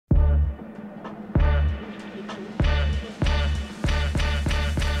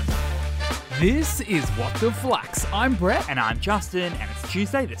This is What the Flux. I'm Brett. And I'm Justin, and it's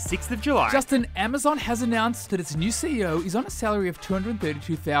Tuesday, the 6th of July. Justin, Amazon has announced that its new CEO is on a salary of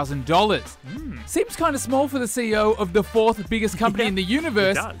 $232,000. Seems kind of small for the CEO of the fourth biggest company in the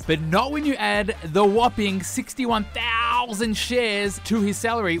universe, it does. but not when you add the whopping 61,000 shares to his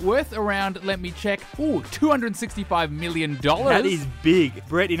salary, worth around, let me check, $265 million. That is big.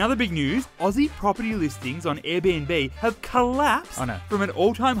 Brett, in other big news, Aussie property listings on Airbnb have collapsed from an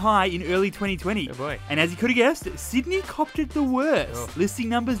all-time high in early 2020. Oh boy. And as you could have guessed, Sydney copped it the worst. Listing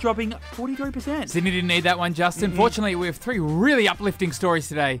numbers dropping 43%. Sydney didn't need that one, Justin. Fortunately, we have three really uplifting stories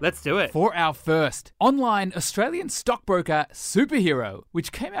today. Let's do it. For our first, online Australian stockbroker Superhero,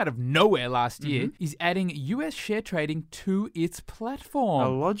 which came out of nowhere last year, is adding US share trading to its A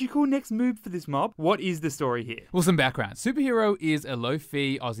platform. logical next move for this mob. What is the story here? Well, some background. Superhero is a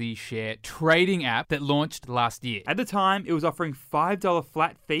low-fee Aussie share trading app that launched last year. At the time, it was offering $5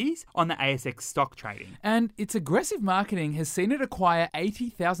 flat fees on the ASX stock trading. And its aggressive marketing has seen it acquire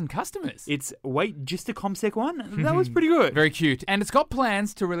 80,000 customers. It's, wait, just a CommSec one? That was pretty good. Very cute. And it's got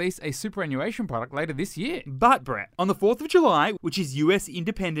plans to release a superannuation product later this year. But, Brett, on the 4th of July, which is US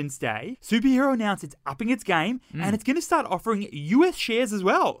Independence Day, Superhero announced it's upping its game and it's going to start offering US shares as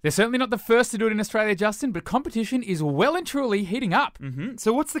well. They're certainly not the first to do it in Australia, Justin, but competition is well and truly heating up.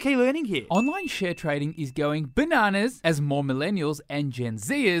 So what's the key learning here? Online share trading is going bananas as more millennials and Gen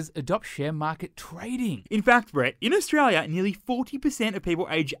Zers adopt share market trading. In fact, Brett, in Australia, nearly 40% of people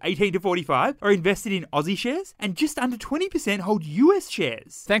aged 18 to 45 are invested in Aussie shares and just under 20% hold US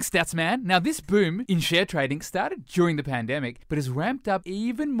shares. Thanks, Statsman. Now, this boom in share trading started during the pandemic, but has ramped up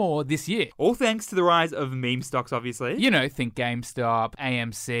even more this year. All thanks to the rise of meme stocks, obviously. You know, think GameStop,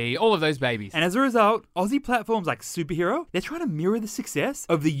 AMC, all of those babies. And as a result, Aussie platforms like Superhero, they're trying to mirror the success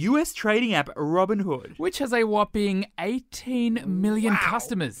of the US trading app Robinhood. Which has a whopping 18 million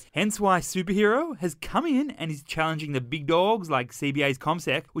customers. Hence why Superhero has come in and is challenging the big dogs like CBA's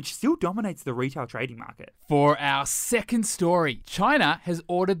CommSec, which still dominates the retail trading market. For our second story, China has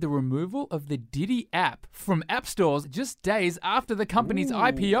ordered the removal of the Didi app from app stores just days after the company's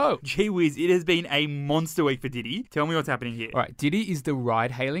IPO. Gee whiz, it has been a monster week for Didi. Tell me what's happening here. All right, Didi is the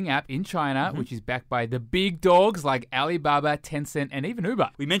ride-hailing app in China, which is backed by the big dogs like Alibaba, Tencent, and even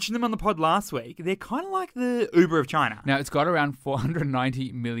Uber. We mentioned them on the pod last week. They're kind of like the Uber of China. Now, it's got around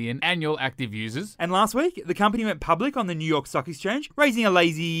 490 million annual active users. And last week, the company went public on the New York Stock Exchange, raising a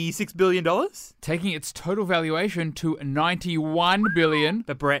lazy $6 billion. Taking its total valuation to $91 billion.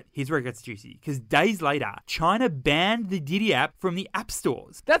 But Brett, here's where it gets juicy, because days later, China banned the Didi app from the app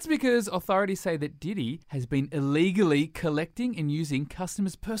stores. That's because authorities say that Didi has been illegally collecting and using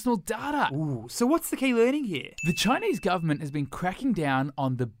customers' personal data. Ooh, so what's the key learning here? The Chinese government has been cracking down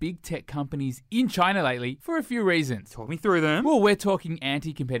on the big tech companies in China lately for a few reasons. Talk me through them. Well, we're talking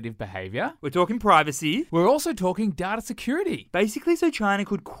anti-competitive behavior. We're talking privacy. We're also talking data security. Basically so China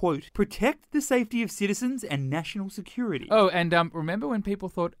could, quote, protect the safety of citizens and national security. Oh, and remember when people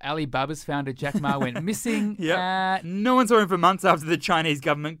thought Alibaba's founder Jack Ma went missing? No one saw him for months after the Chinese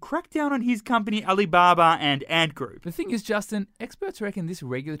government cracked down on his company Alibaba and Ant Group. The thing is, Justin, experts reckon this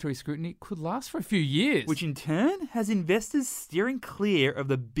regulatory scrutiny could last for a few years. Which in turn has investors steering clear of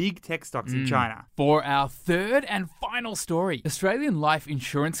the big tech stocks in China. For our third and final story, Australian life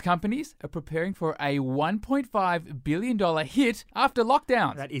insurance companies are preparing for a $1.5 billion hit after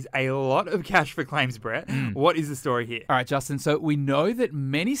lockdown. That is a lot of cash for claims, Brett. What is the story here? All right, Justin, so we know that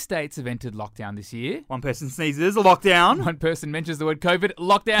many states have entered lockdown this year. One person sneezes, a lockdown. One person mentions the word COVID,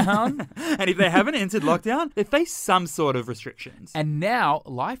 lockdown. And if they haven't entered lockdown, they face some sort of restrictions. And now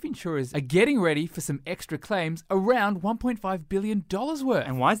life insurers are getting ready for some extra claims around $1.5 billion worth.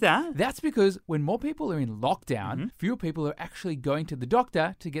 And why is that? That's because when more people are in lockdown, fewer people are actually going to the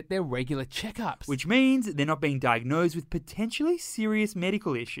doctor to get their regular checkups. Which means they're not being diagnosed with potentially serious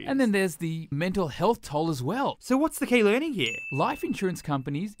medical issues. And then there's the mental health toll as well. So what's the key learning here? Life insurance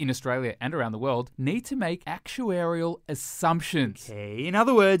companies in Australia and around the world need to make actuarial assumptions. Okay, in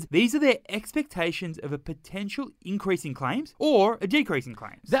other words, these are their expectations of a potential increase in claims or a decrease in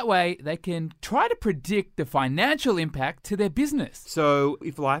claims. That way, they can try to predict the financial impact to their business. So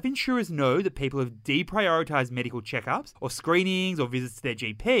if life insurers know that people have deprioritized medical checkups or screenings or visits to their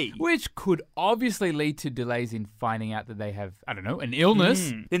GP, which could obviously lead to delays in finding out that they have, an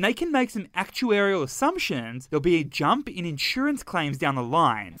illness, then they can make some actuarial assumptions. There'll be a jump in insurance claims down the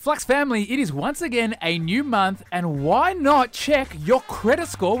line. Flux family, it is once again a new month, and why not check your credit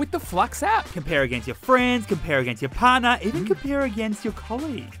score with the Flux app? Compare against your friends, compare against your partner, even compare against your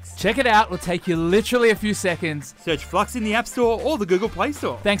colleagues. Check it out. It'll take you literally a few seconds. Search Flux in the App Store or the Google Play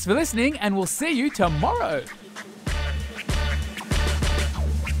Store. Thanks for listening, and we'll see you tomorrow.